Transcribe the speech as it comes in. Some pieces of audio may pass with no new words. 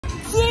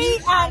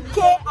and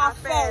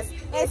kAffairs,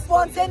 a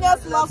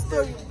spontaneous love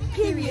story,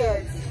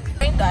 period.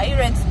 Are you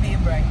ready to be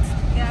bright?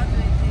 Yeah, I'm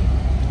ready.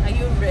 Are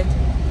you ready?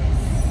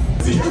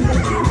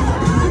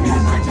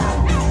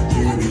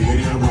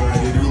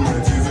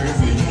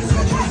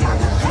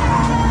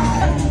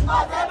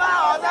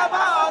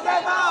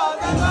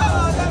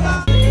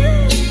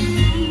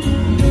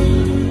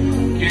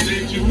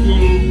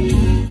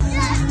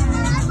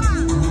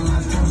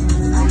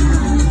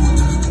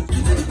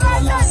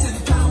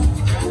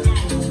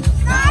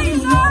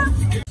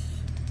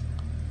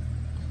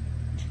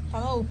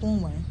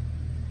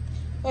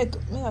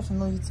 Wait, me have to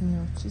know it in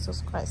you.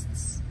 Jesus Christ.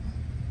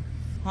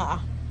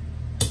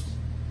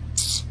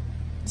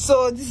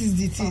 So this is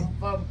the thing.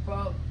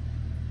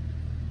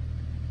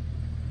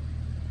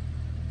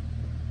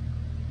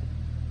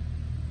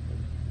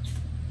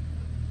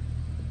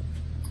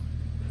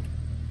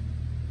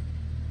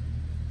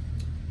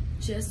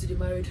 Cheers to the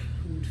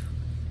marriedhood.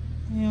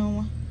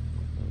 Yeah.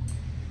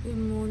 Good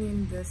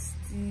morning,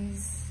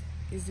 besties.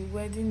 It's the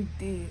wedding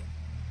day.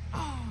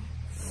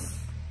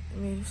 Let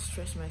me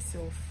stretch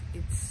myself.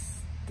 It's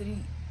 3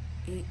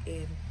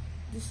 a.m.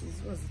 This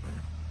is, what's the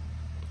time?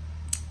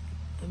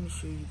 Let me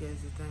show you guys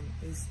the time.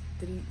 It's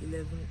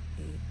 3:11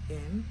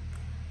 a.m.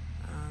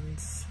 and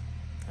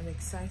I'm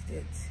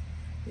excited.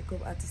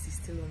 Makeup artist is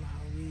still on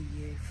her way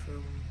here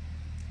from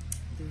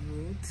the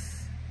road.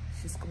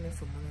 She's coming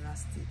from another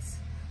state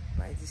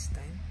by this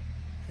time.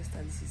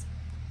 Hairstylist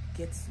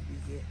gets to be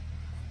here.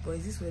 But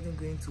is this wedding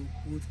going to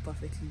hold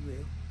perfectly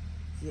well?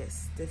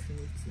 Yes,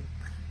 definitely.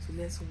 So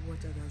let's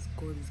watch out as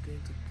God is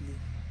going to play.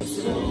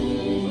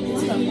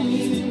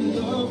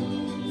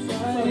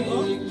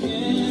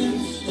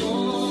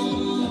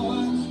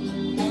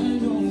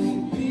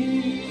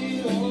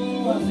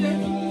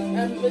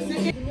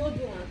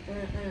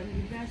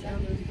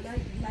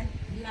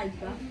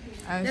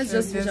 Let's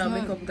just use our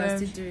makeup, we can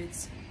still do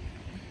it.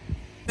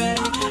 And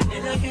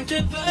I kept the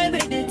vibe at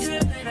the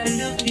time that I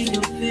looked in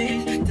your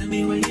face. Tell me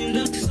why you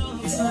look so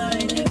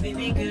fine.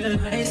 Baby girl,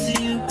 I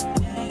see you.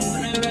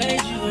 Wanna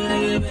ride you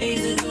like a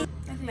baby. Look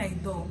like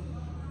doll.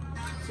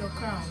 It's your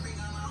crown.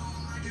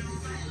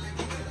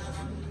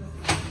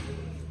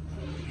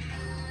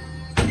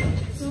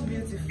 So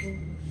beautiful.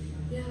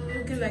 Yeah,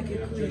 looking like a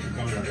queen.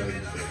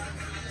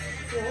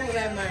 So what will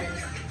I marry?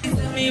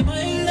 Tell me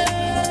my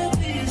love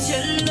is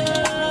your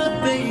love,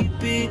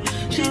 baby.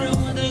 She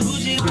don't want the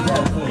Gucci,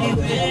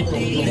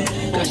 baby.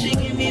 Cause she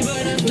give me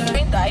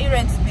butterfly. Are you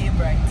ready to be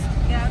bright?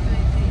 Yeah, I'm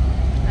ready.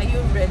 Are you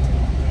ready?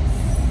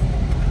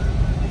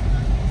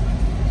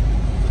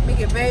 Make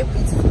a very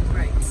beautiful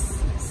bride.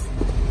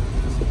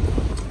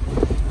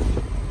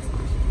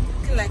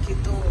 Looking like a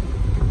doll,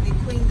 the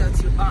queen that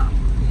you are.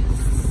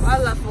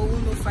 Voila for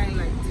women fine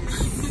like this.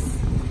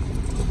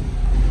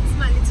 It's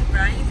my little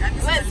bride.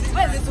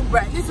 Where's little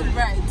bride? Little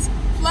bride.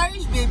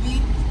 Flourish,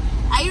 baby.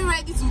 Are you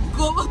ready to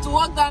go to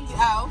walk down the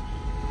aisle?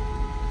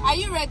 Are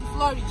you ready,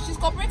 Flourish? She's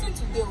cooperating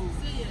today.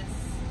 Yes.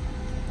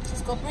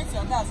 She's cooperating,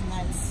 and that's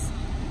nice.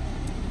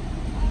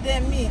 And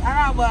then me,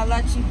 Arabo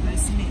Alachi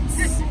bracelets.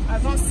 I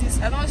don't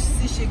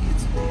see Shaggy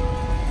today.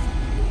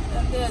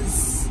 And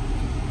there's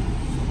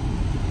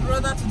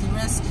brother to the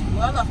rescue.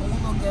 Well, I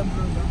won't get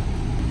brother.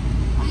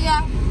 Oh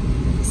yeah,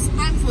 it's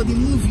time for the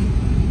movie.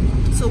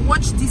 So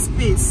watch this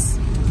space.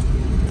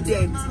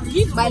 Dead.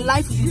 My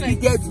life will be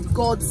dead in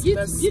God's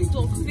mercy. Gift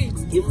of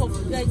faith, gift of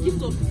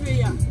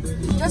prayer.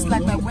 Just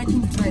like my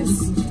wedding dress,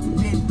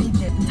 dead,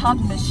 without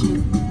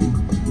machine.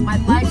 My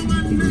life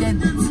will be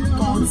dead in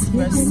God's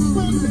mercy.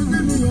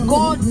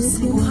 God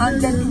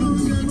single-handedly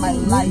lived my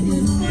life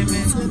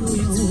to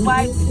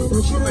provide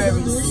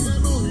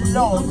jewelries,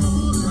 love,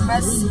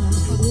 mercy,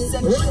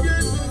 protection,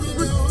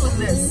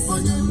 fruitfulness,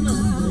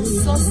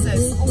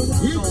 success,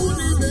 open doors.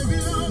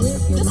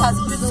 Just as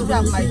beautiful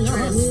as my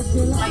dress,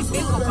 my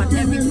makeup and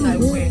everything I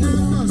wear,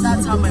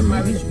 that's how my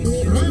marriage will be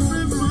beautiful.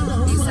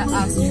 This I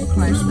ask you,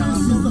 Christ our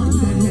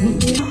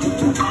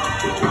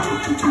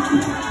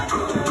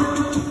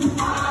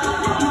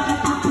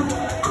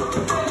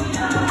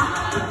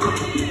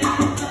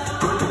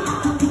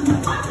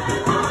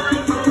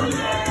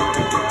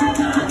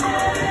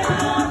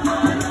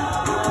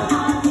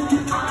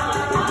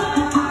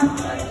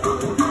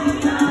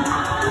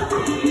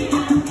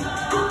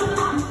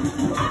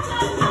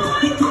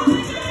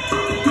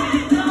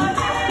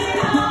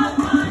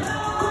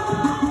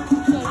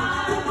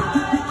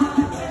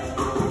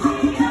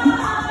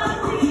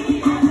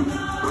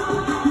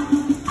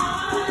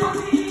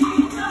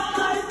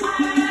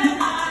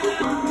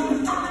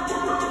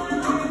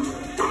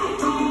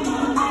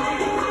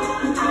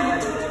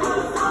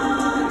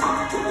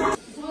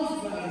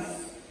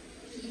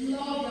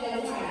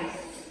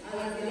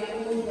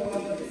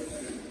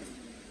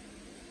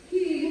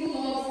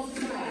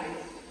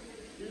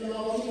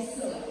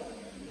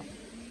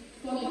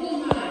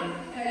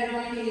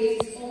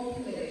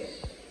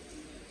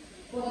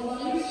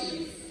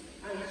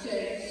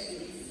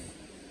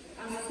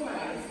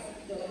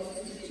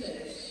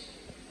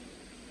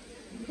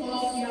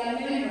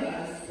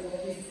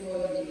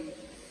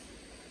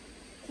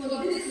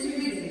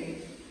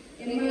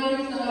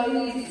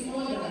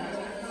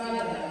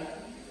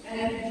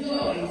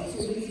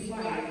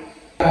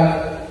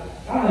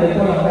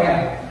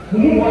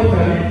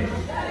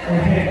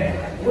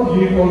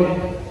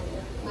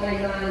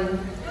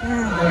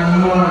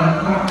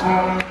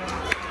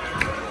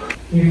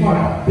In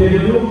fact,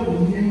 develop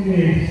new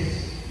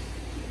names.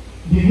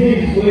 The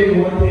names where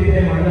you want to take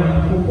them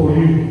and put for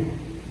you,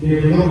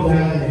 develop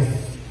that name.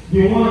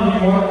 The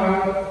one you want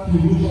to do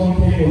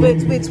something for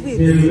wait, you, wait.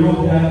 develop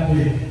that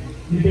name.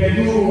 If they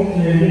do a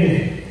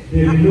name,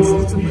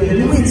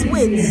 develop.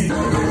 Wait.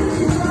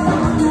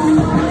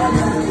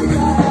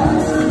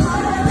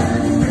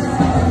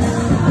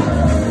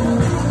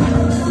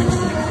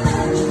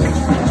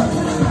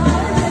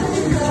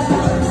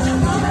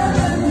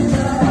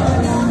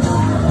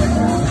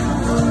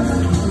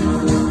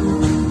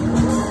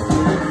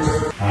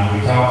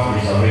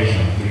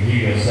 Reservation to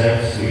give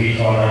yourselves to each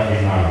other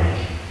in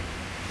marriage.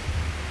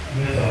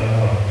 Yes, I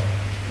have.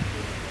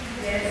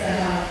 Yes, I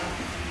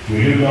have.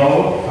 Will you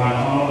love and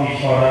honor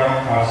each other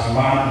as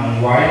man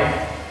and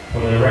wife for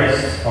the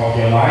rest of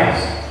your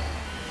lives?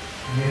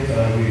 Yes,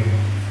 I will.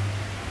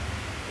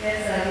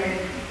 Yes, I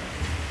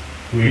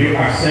will. Will you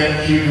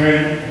accept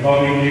children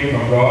lovingly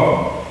from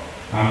God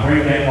and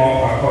bring them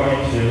up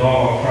according to the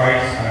law of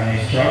Christ and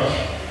His church?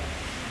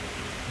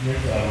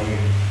 Yes, I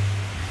will.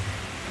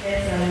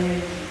 Yes, I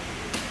will.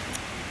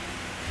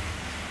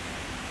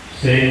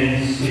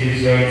 Since it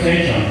is your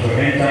intention to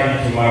enter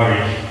into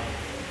marriage,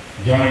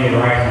 join your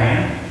right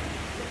hand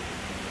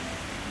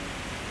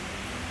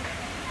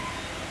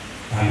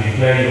and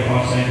declare your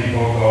consent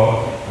before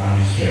God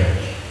and His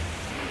church.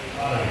 I,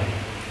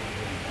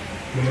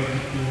 Timothy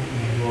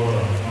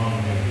Isidora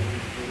Amen.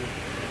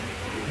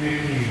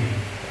 Take you,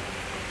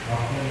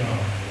 Akuna,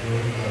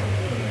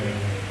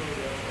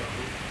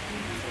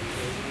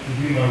 to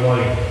be my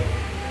wife.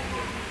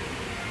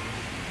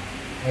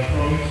 I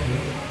promise you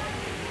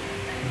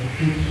the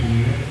truth to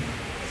you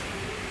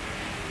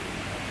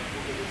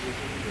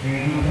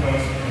in good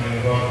times and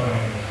in bad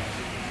times,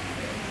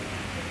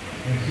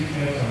 in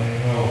sickness and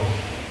in health.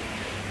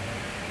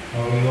 I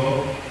will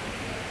love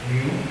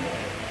you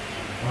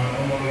and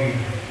honor you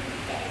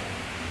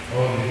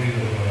all the days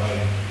of my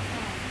life.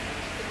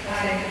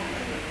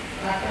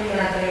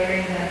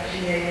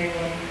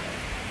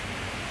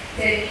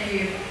 Take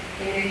you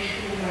in each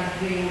whom I've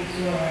been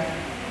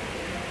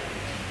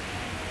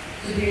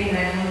to be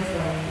my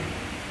husband.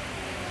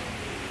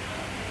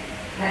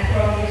 I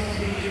promise to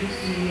be true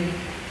to you.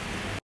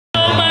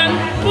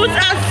 Put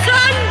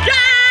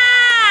asunder!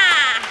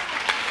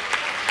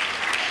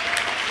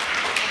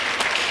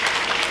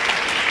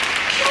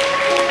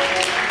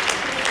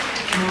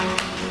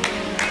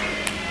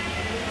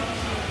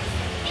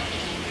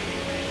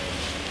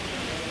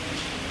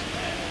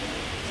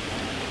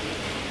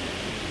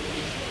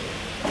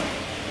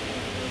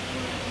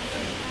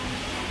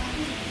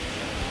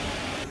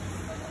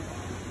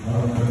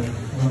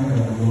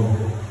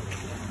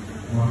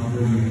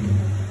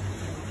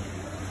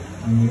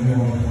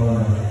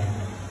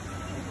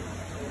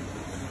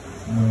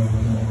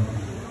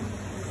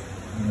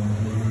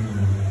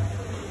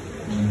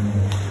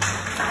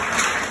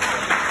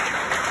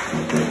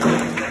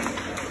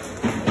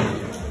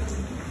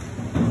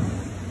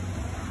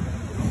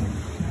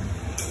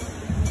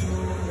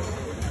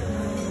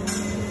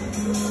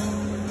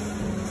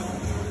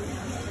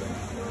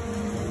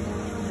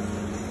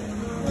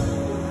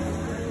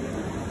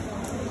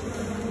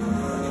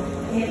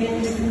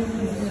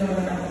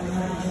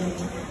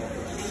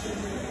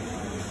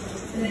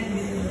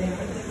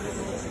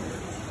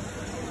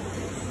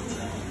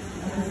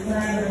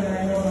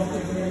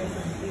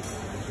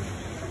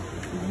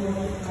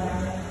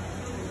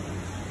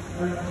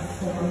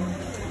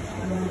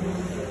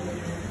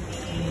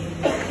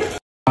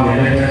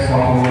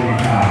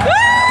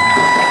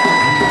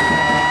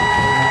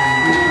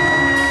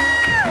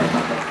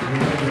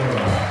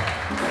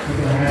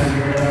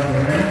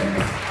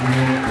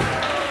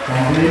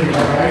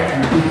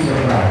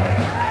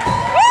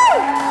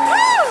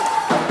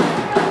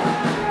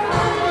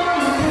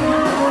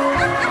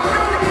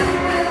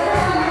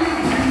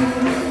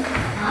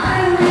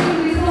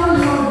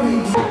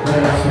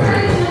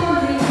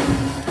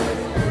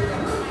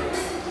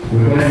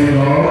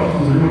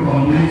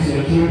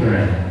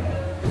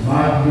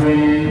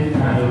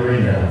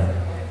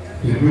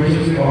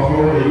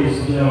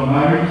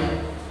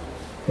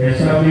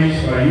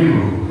 Established by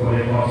you for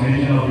the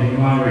continuation of the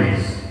human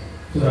race,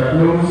 so that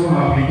those who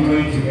have been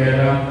joined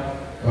together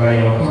by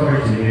your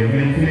authority may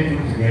remain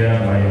faithful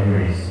together by your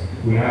grace.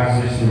 We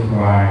ask this through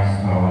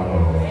Christ our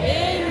Lord.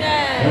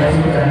 Amen. Let's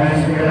put our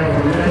hands together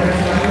for the next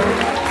time.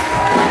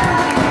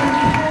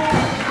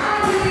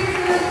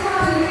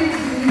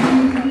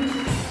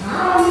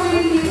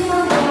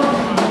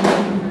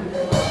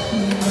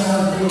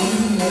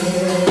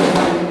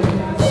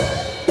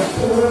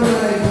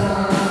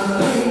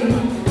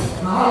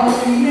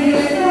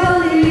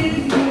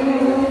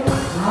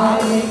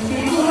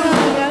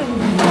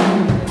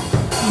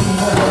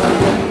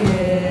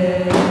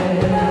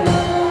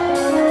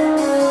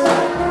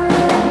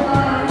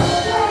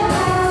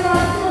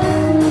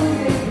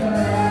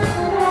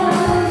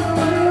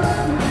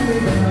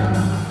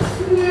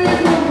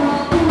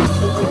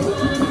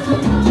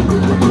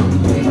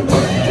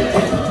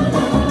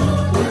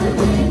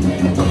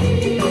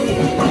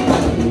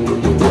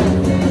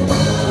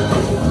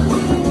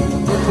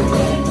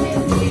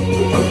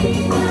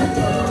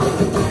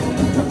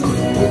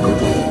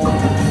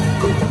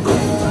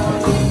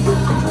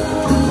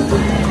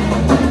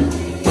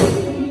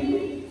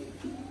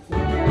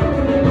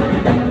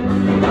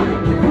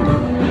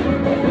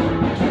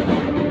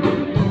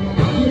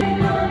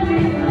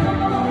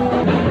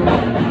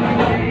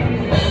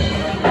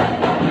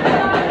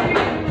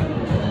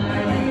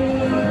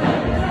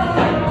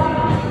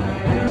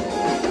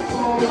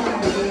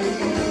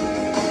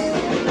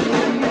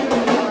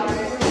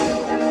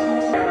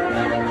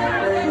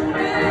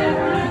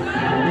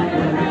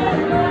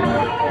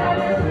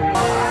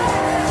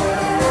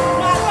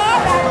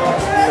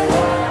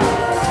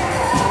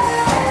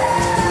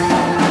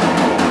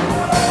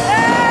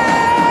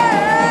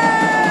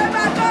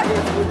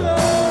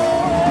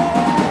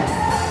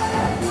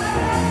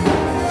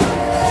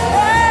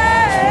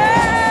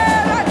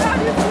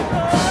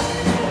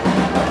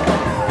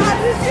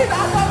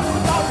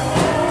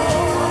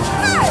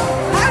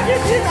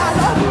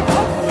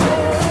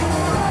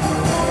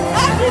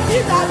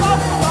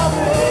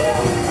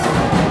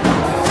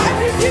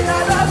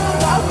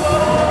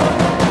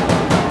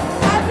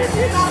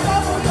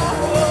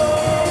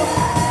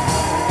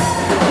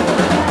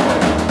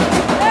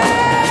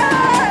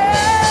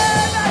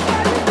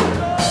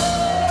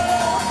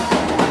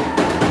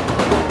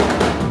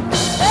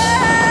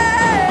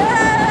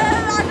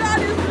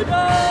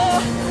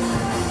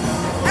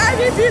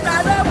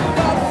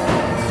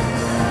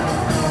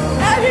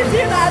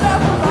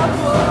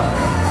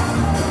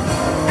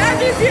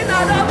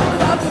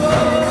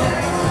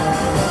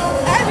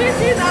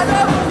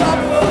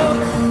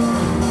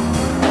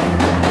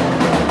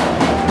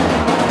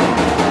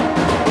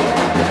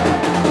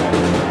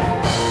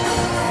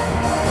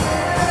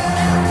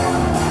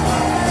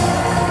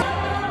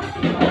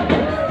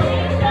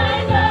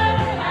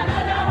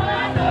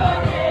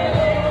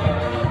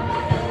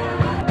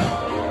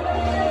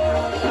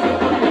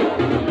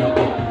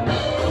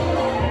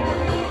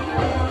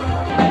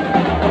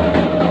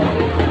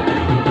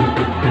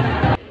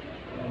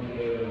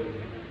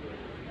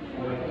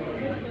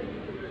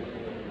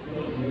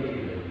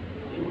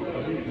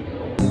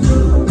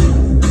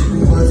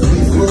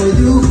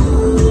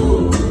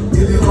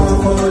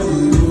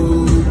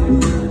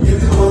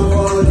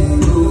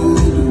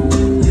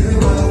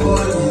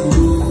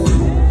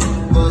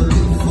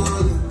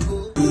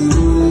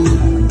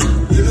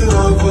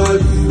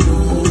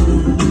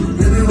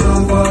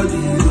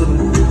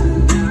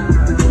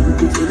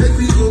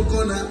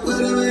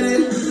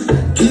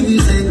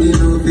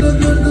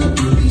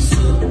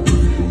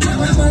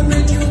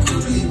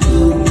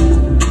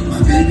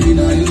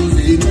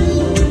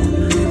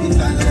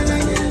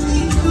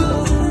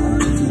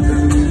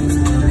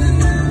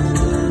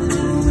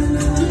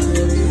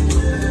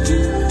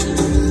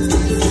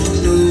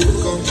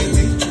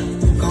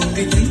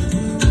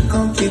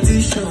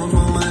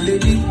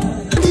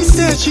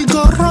 she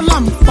go roll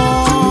am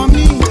for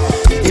me.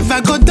 If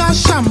I go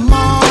dash am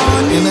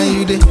money, and now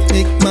you dey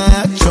make my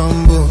heart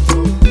tremble.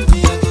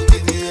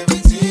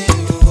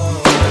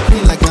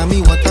 Like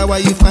mommy, water, why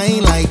you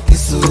fine like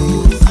this? So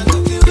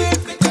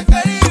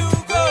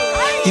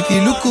if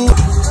you look cool.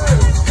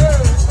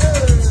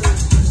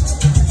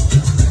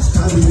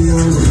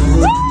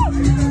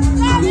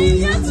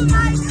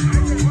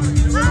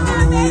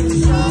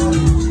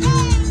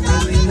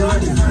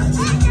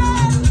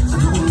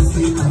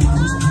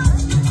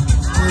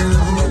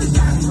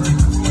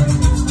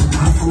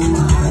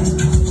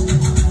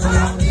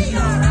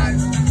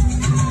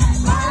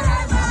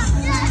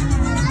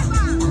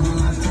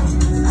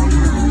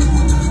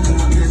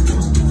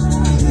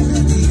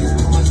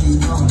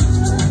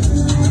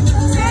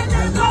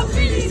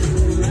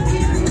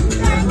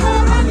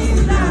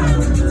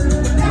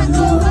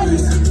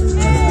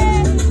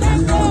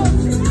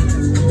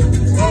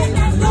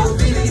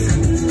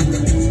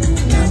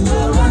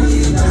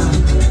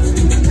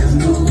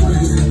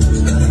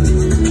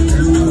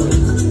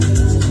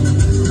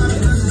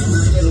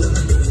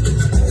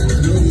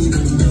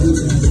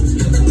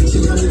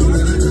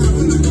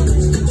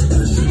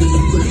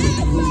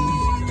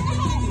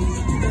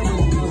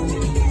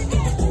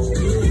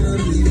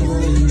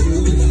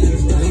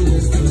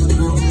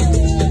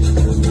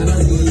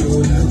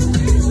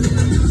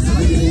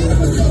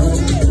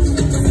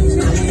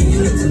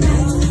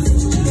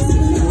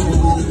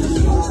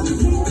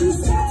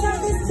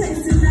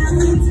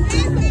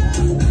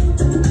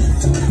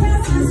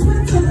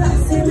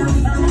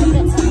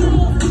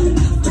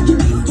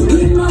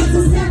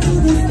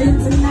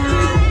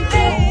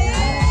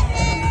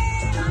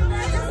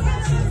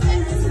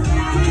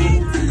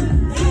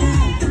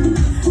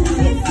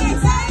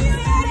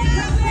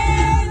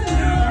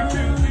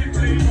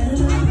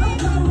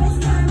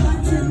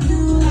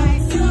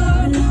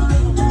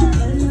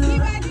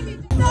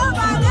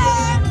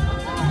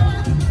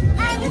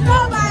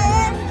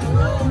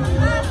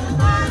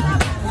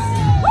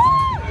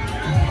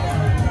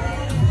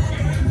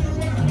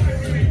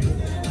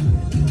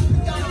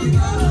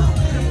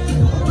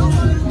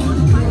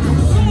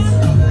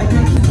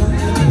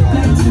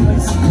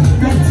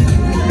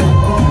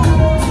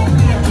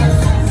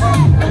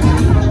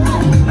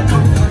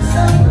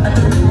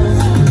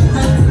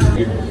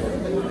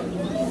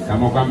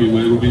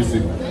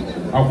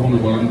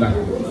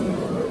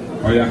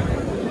 Oh yeah.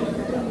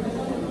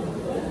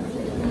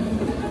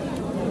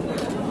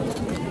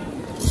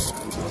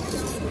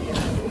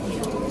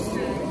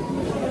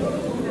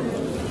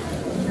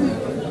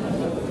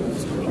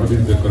 What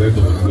is the correct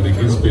one? So they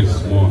give space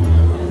small.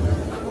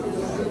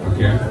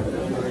 Okay.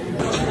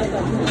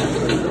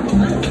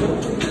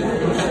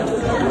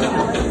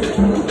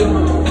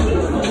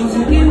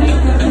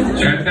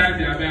 Chanta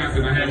dia be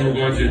asena he no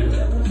goje.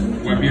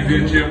 Wa busy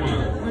chairman.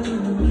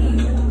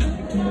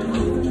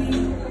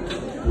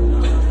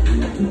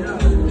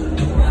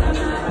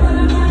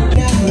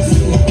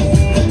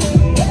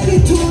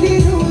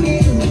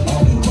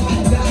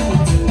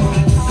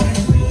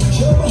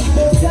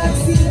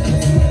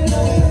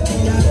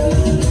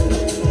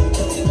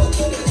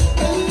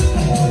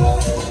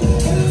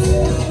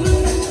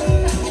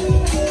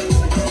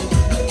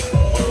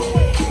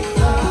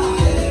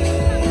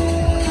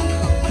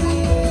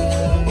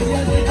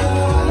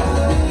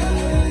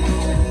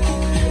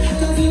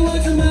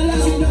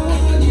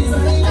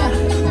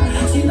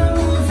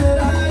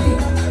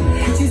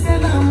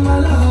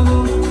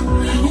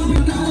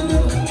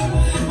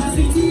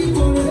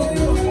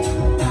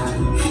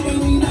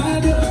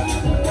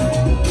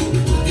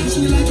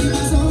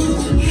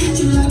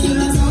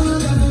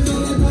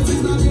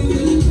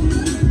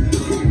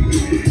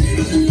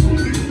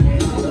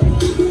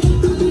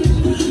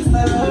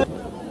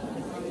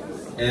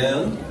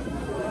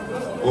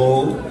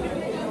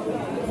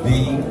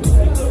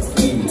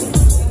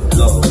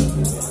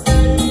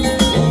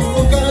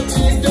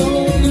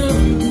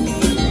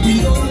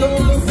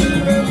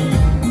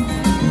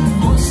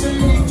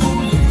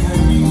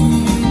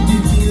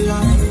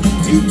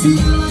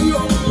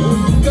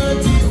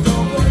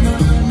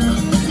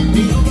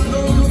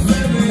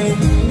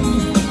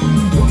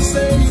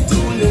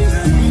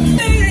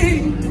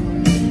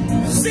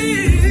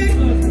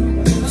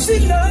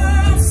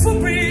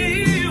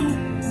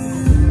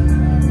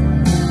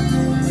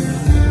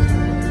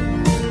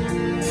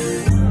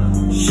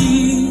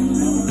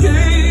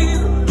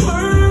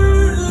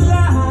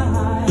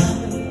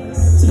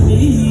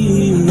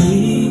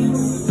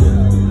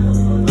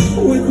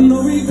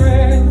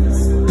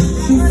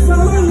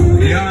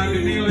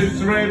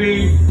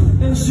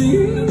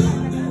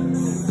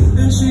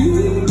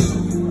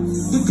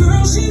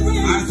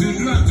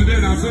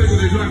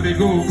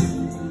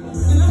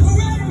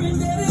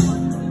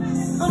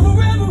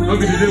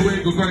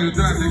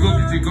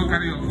 Go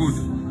carry your food.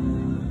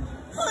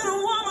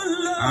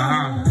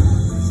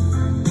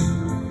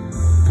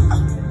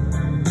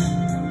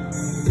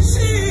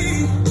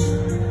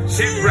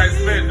 Take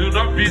respect. Do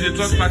not be the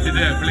third party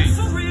there, please.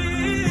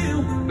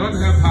 Don't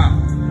help her.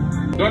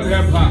 Don't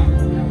help her.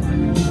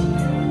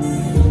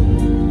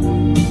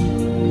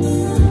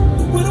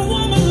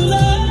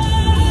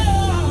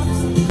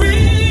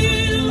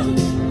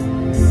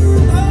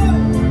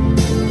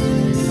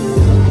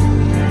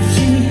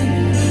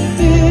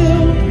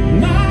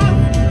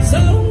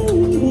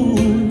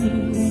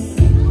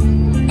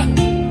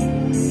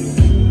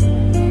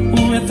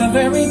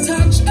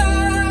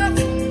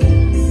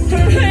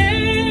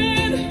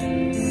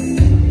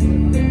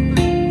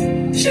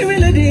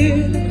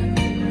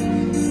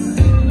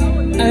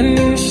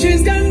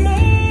 She's got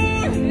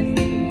more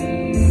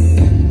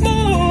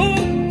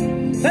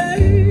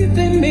faith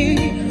in me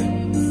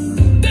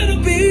than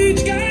a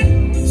beach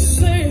got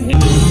sand.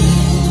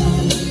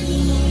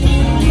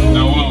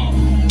 Now, wow.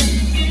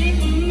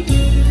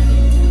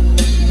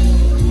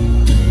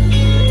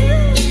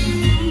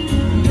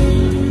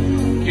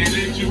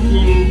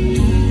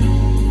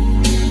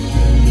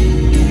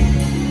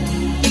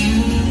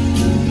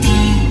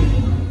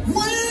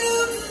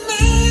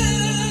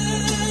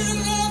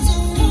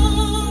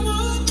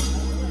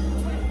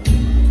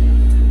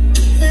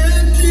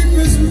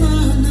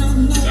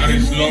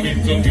 Long in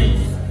Tokyo.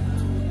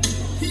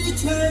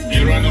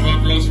 A round of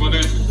applause for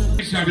them.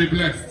 They shall be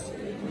blessed.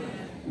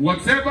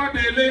 Whatever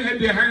they lay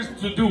their hands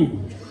to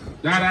do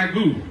that are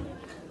good,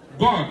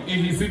 God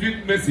in His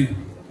infinite mercy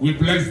will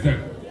bless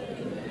them.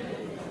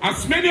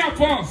 As many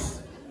of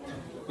us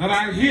that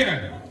are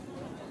here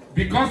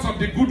because of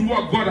the good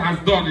work God has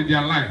done in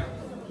their life,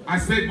 I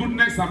say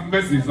goodness and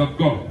mercies of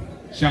God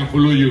shall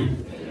follow you.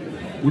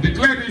 We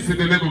declare this in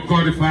the name of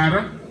God the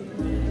Father,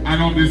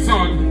 and of the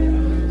Son,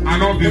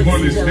 and of the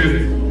Holy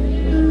Spirit.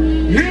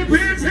 Hip,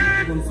 hip,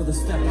 hip. For the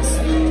steps.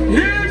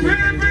 Hip,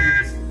 hip,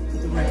 hip.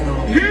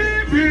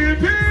 Hip, hip,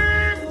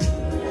 hip.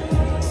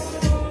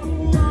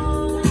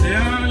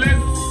 Yeah,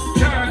 let's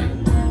try.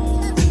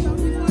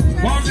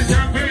 Pop the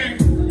champagne.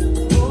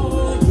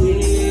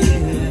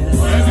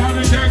 Let's have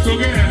the chance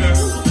together.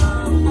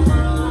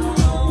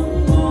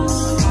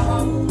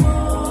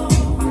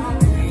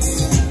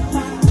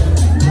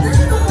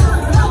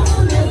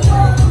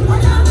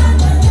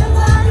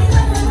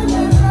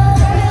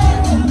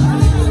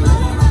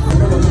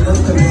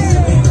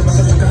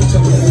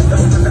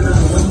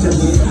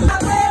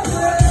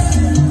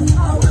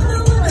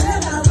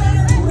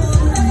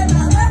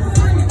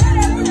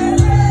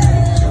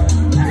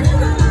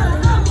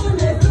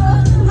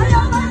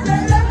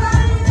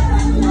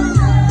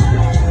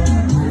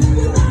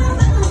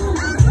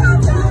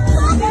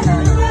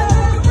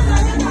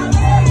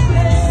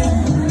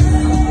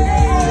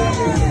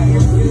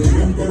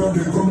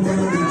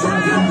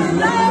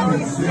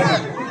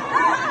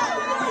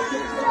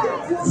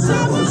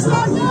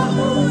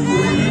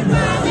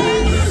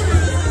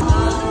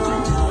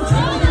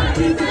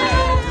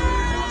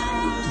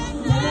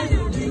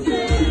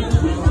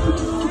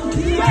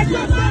 Thank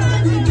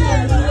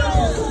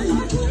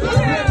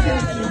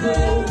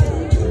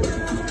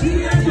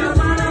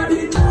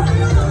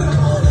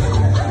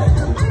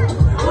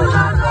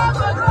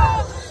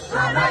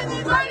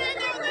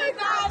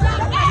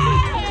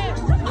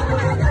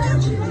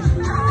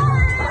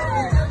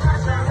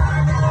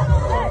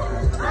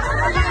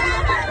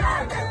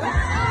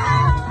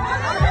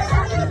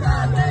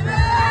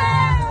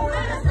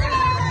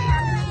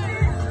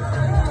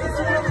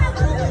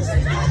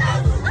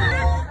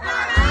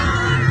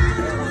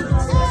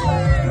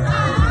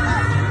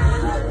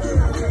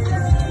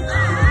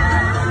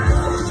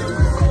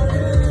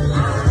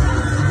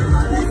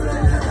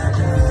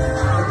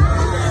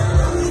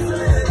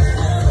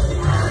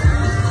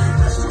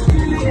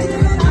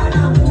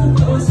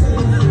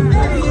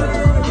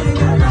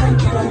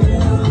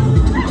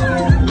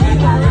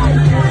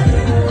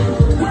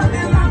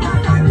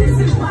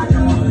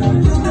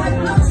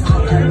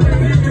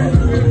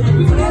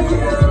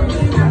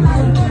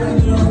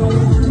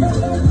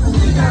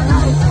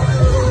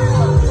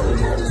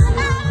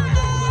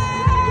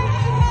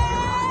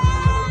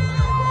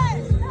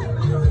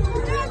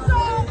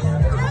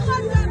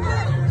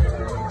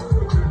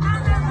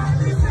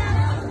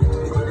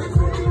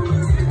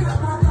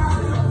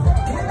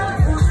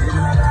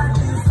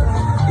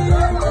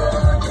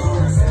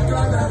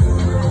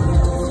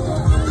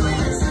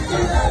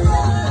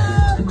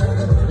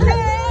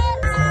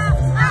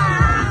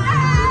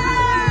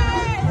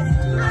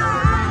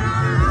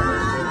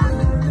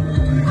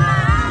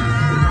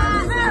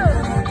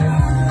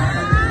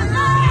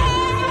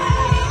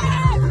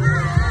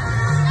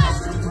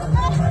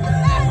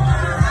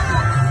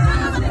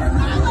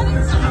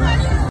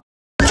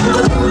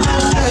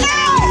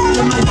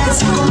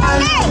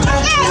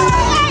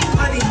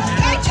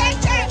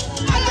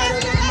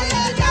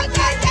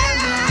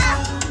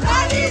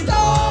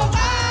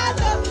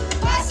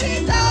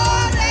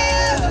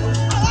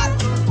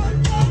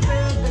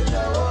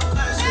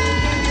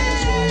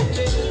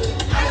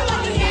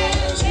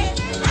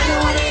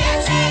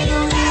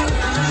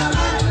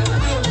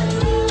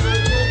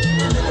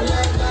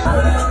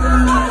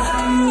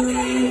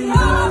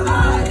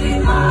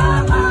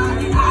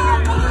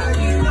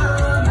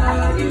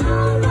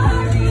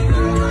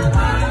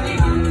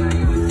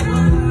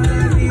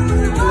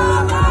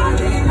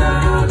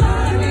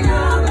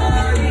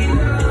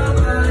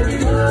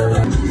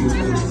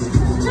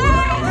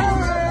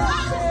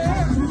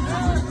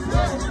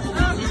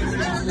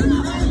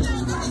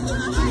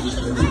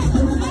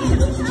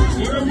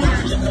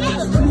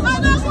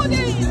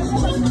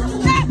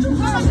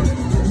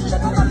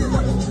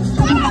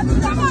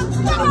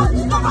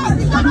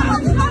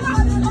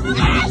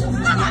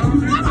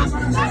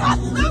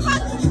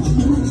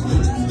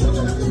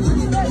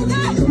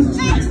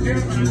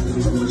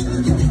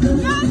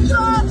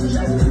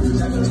you.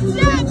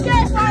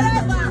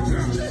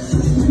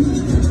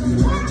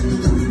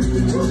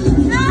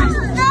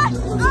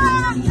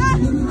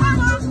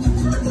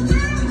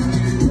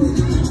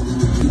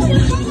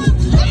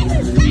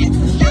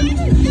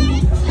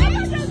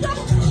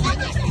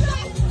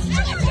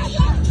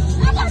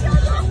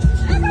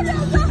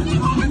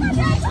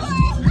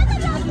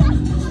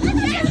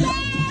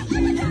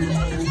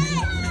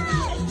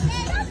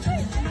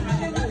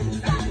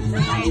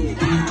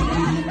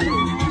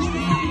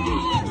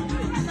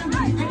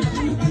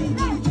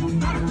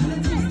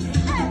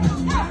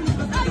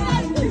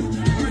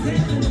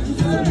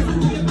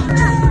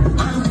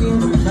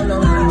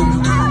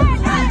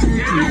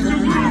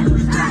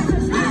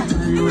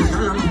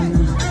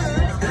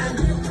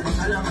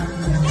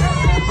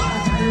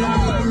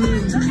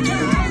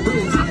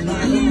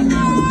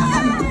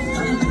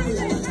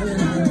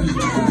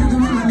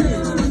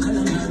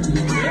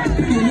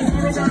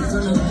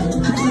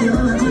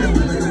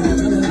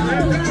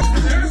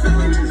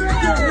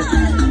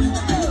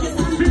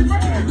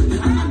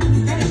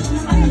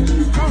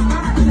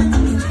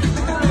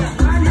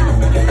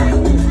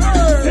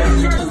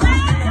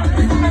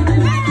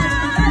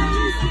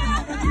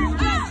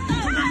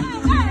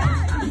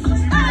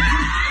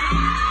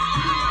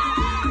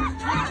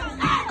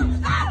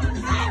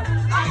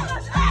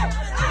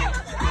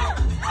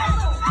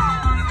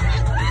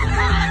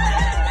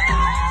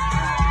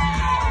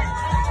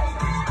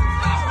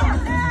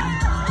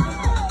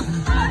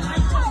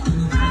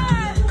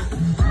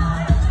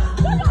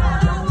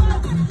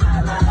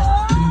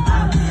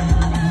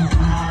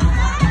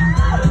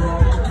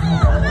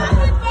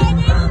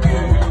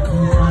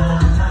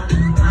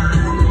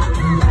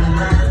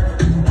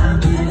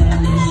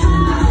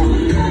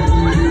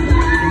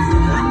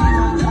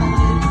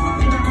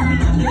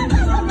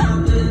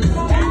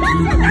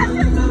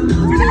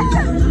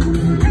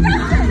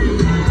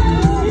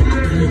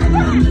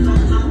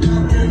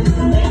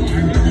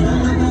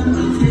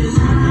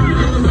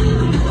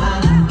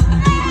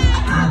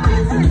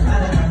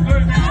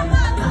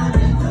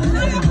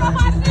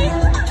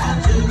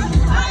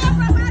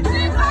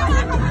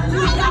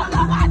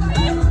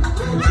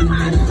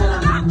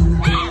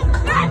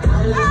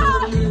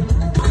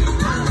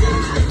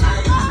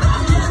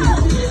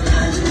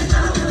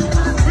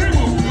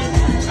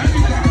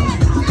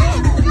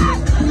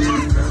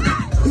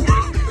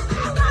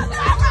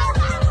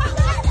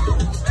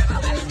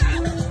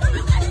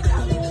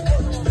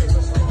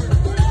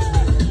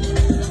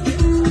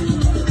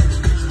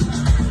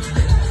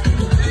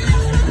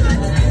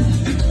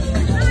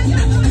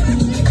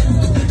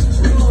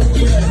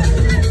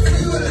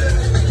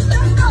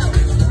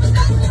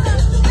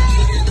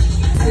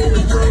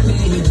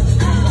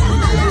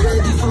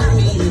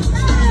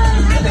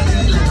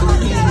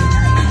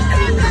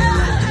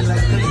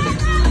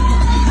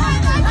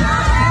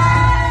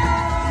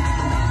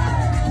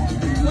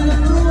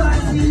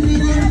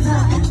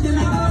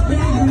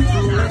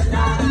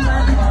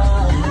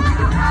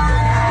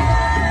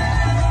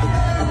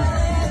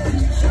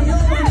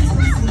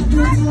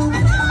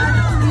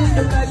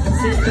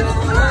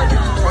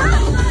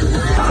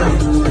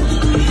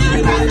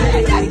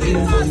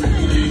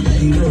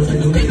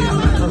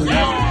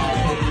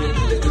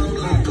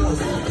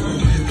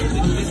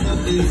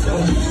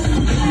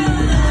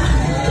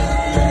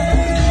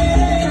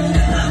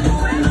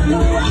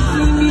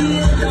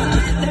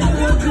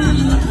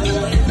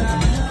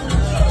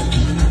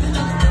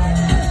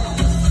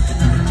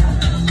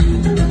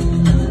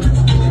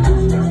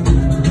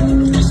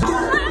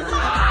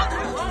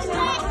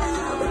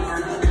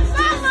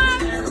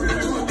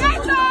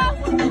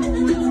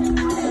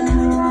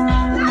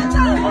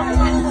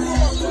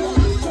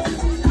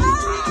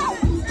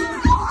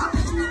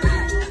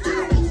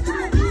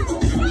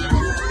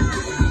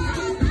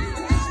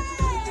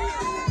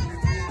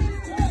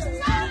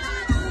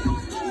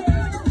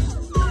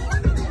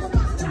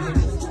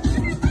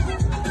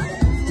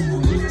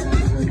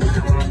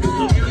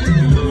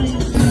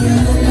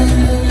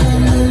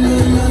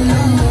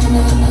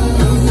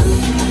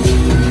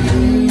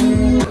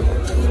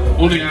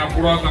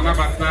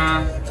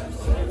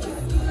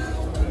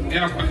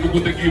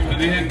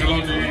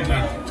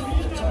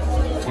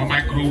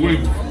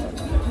 Microwave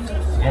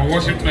or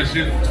washing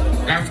machine,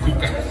 gas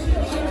cooker,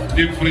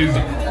 deep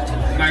freezer.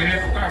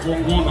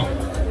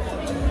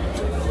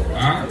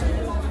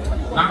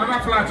 Another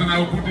flat, and I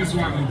will put this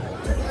one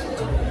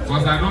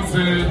because I don't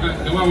say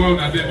the one well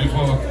I did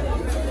before.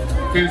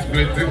 Face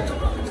plating.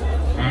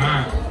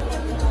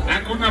 And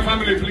good night,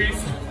 family,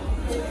 please.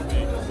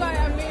 Sorry,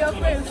 I'm your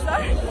friend.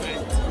 Sorry.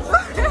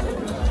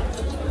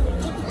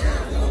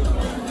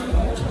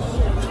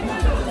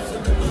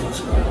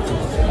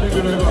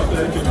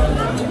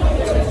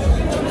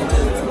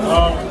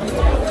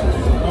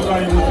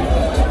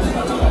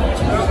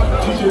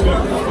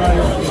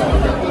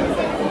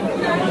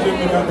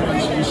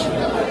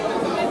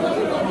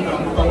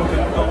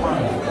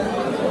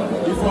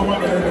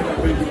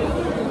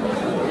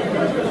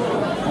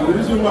 The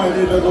reason why I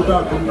did go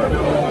back from that, I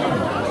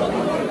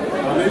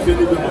made it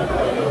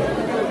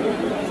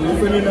so if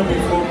you need to be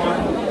formal,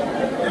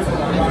 if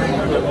I'm buying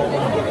the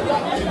moment,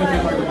 see the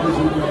people like the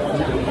person who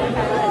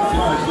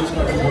are just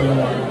not going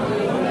on.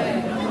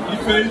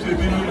 If there is a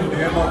bit of the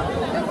ever,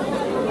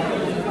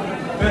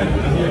 then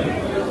here,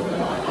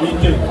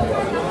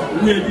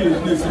 we is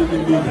necessarily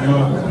being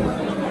here.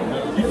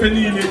 If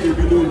any need to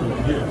be doing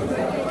here,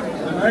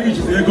 and I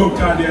used to go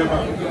card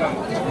ever.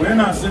 When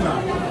I say now,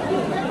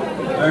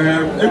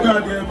 ego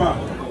adị ebe a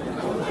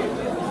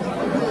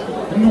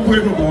nnukwu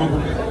ego bụ ọgụ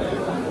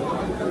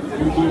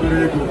nnukwu obere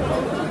ego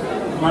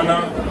mana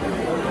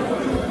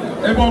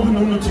ebe ọ bụla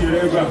unu tinyere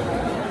ego a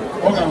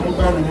ọ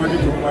ga-amụta ọnụ mmadụ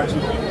dị mmachi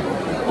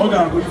ọ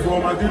ga-abụ ife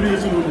ọma dịrị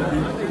ezinụlọ gị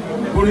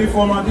bụrụ ife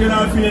ọma dịrị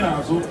afọ ị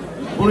na-azụ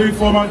bụrụ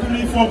ife ọma dịrị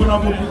ife ọbụla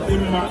bụ dị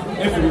mma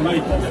efere na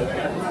ike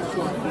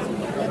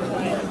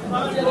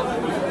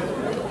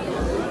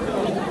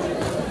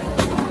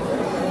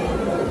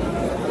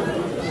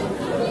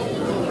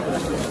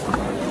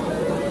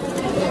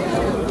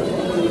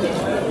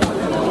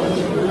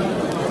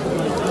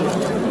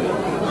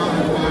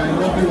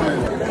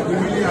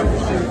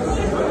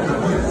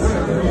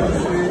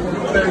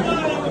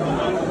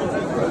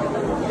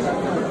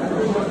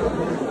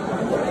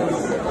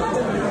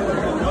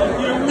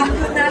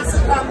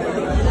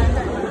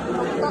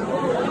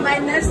My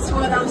next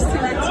word, I would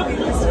still like to be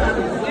this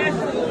family.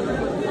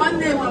 One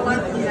day, my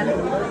 1 year.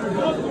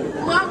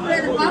 One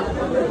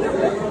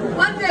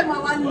day, my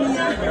 1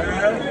 year.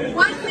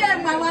 One day,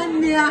 my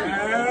 1 year.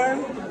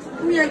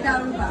 Uye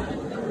Garuba.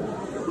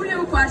 Uye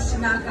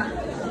Ukwashinaka.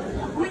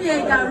 Uye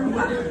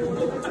Garuba.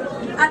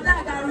 Ada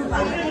Garuba.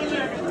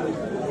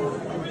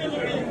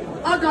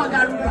 Odo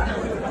Garuba.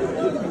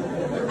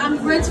 I'm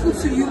grateful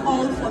to you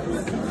all for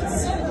this gift.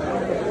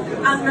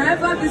 And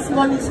wherever this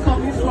money is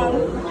coming from,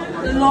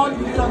 the Lord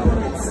will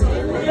double it.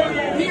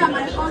 Me and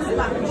my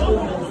husband,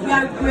 we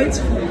are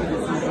grateful.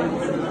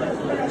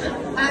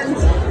 And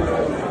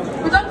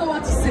we don't know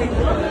what to say,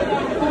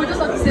 but we just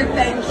want to say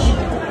thank you.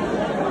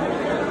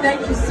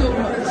 Thank you so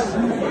much.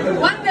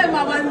 One day,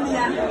 my 1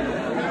 year.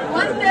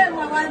 One day,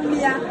 my 1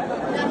 year.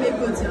 Now make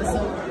good to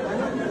yourself.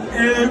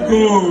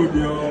 Ego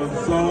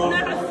yourself.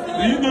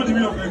 Do you know the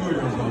meaning of ego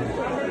yourself?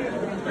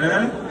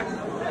 Eh?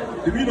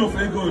 The meaning of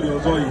ego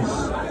yourself is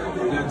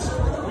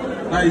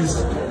that is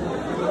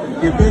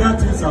the better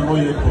things are not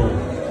yet born.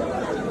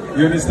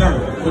 You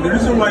understand? But the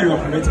reason why you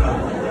are connected,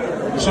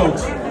 in short,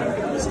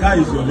 sky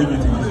is your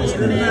limit in Jesus'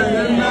 name.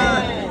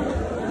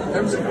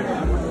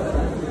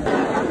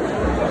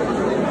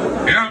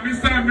 Yeah,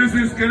 Mr. and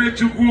Mrs. Kenneth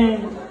Chukwu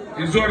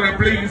is order,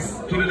 please,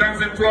 to the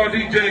dancing floor,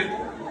 DJ.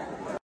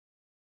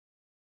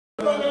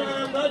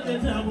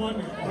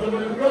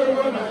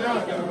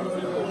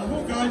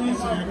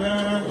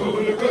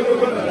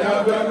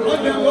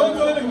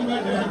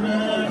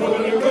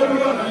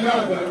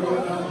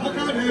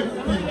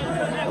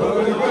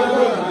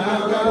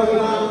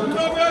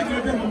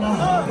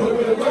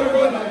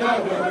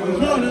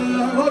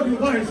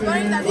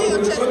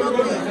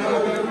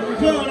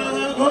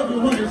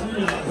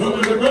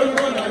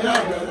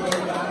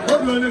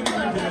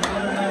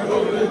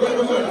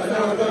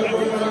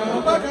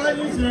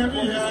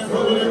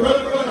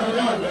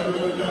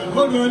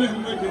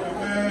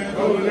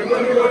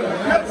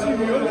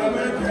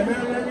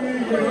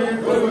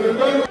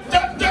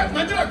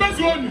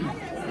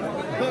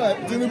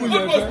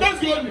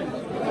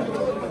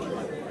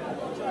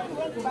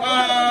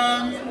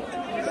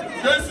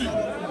 Jesse.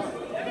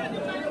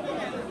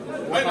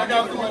 I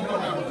got to come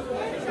now.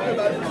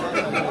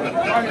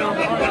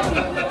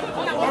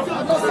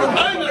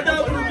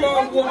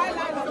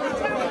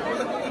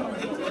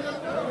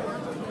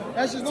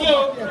 So,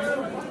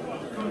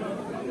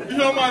 you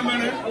know my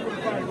money?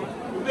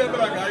 Never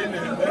a guy in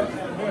there.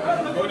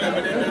 Go there,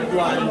 but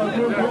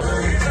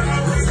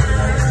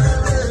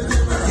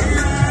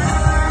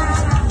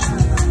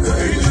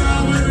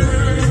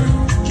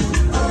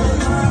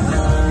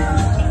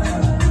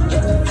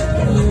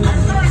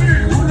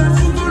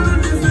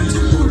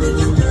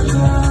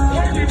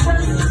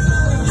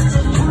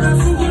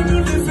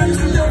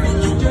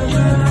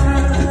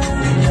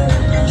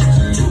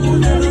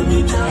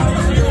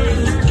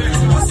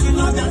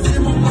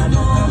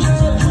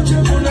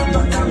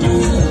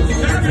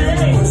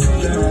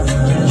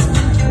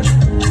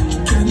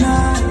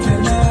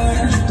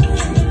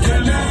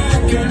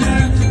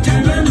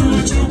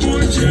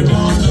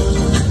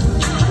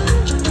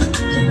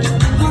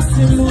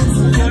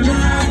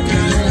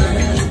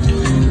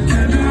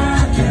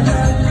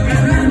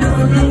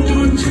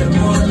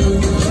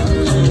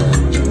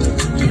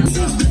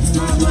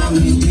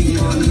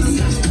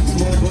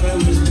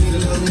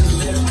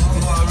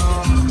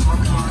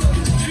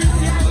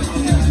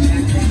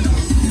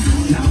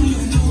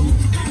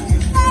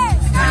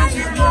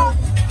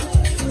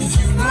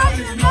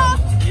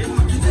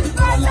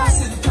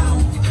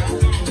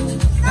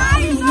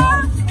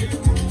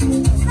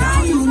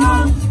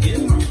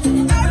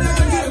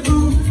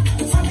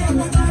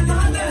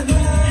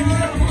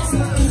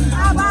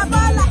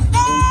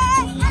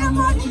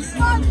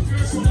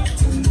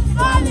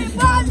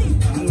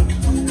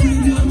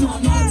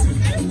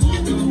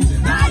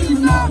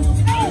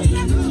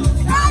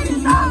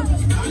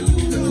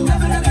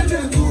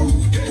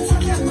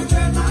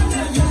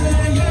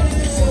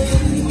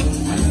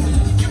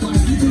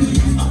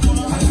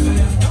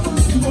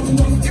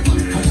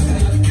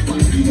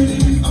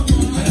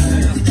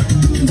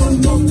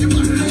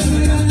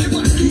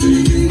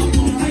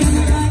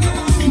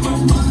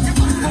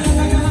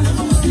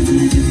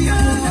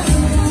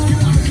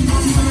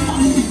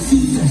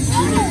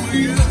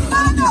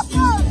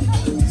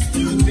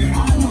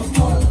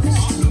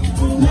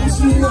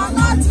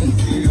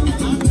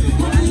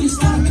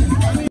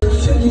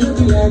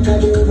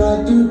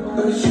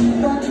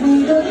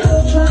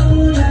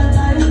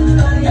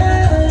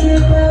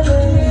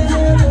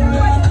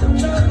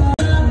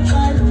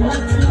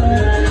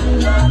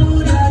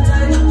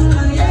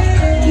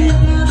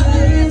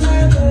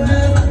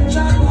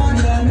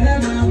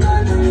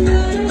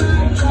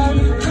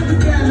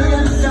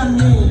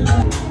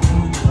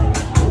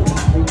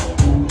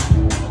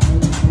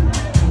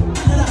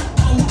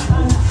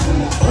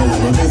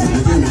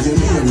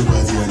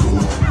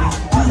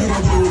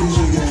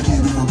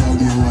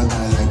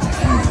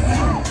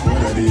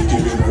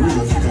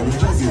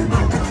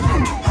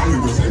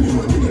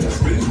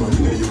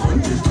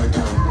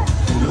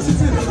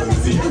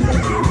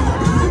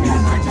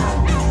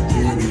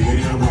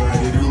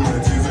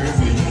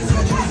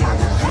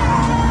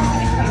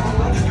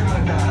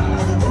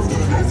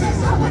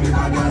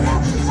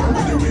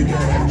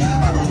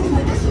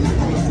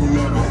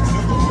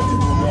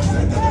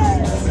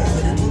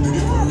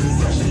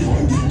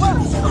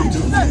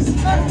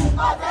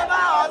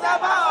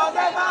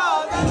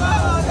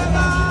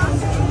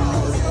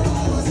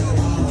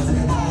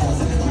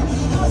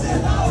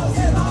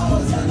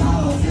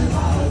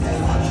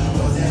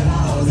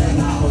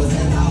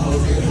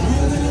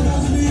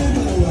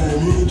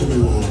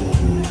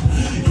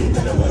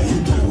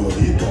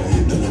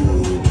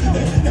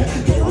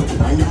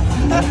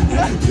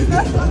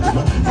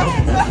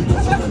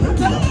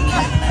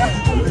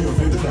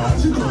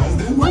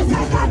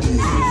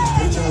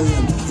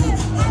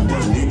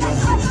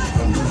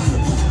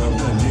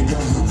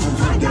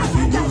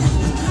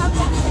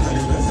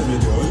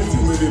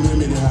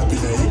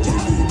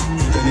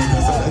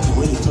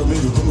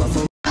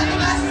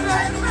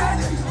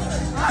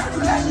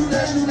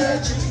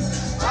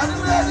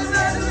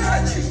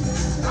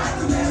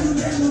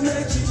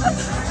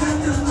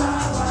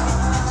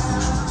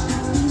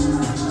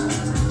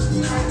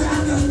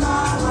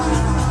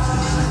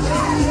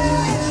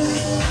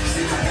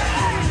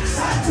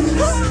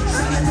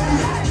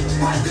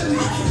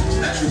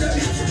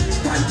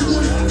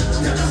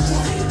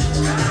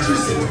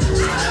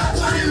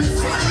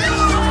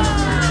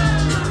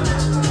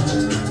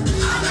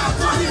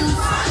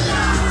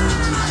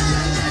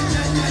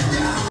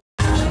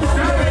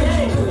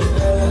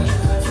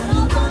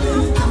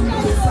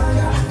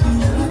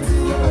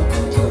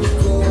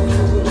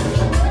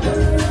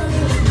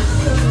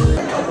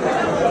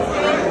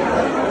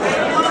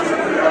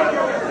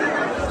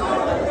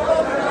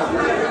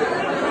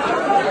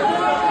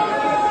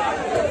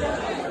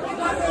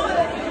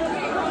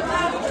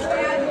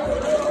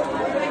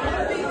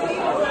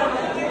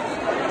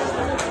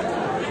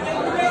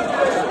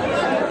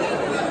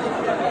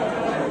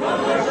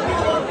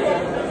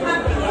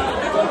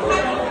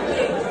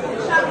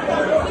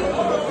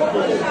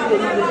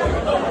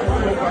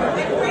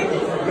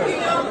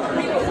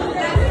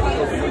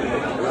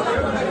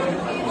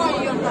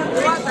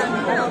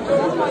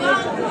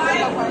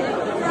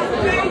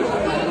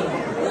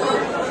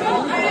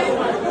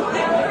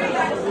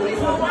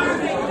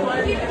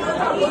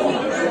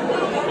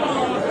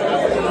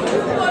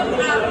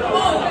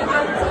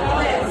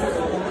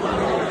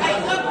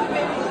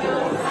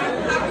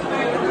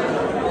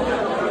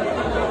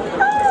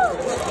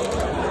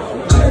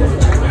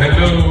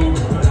Hello,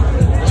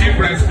 cheap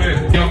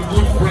respect, your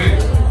good friend.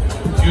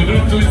 You do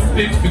two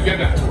things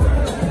together.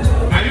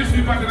 Are you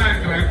sleeping tonight,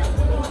 correct?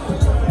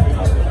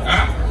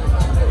 Huh?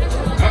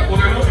 When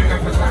I know you can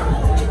start.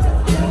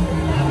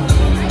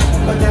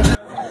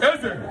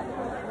 Listen,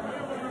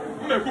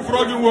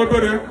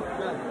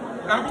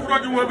 I'm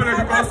going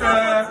because I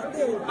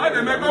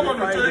didn't make up on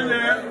the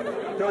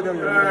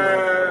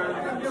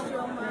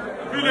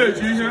village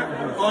here,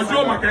 or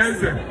Joe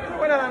Mackenzie.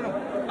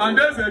 And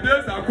there's a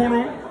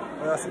Kunu.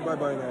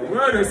 Bye-bye now.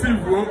 Where the sea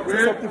go?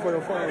 Say something for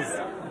your fans.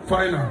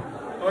 Final.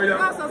 Oh yeah.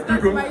 Now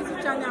subscribe to my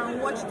YouTube channel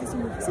and watch this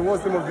movie. So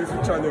what's the name of this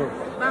channel?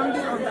 Bambi_.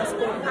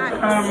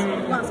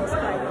 Go and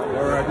subscribe.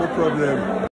 Alright, no problem.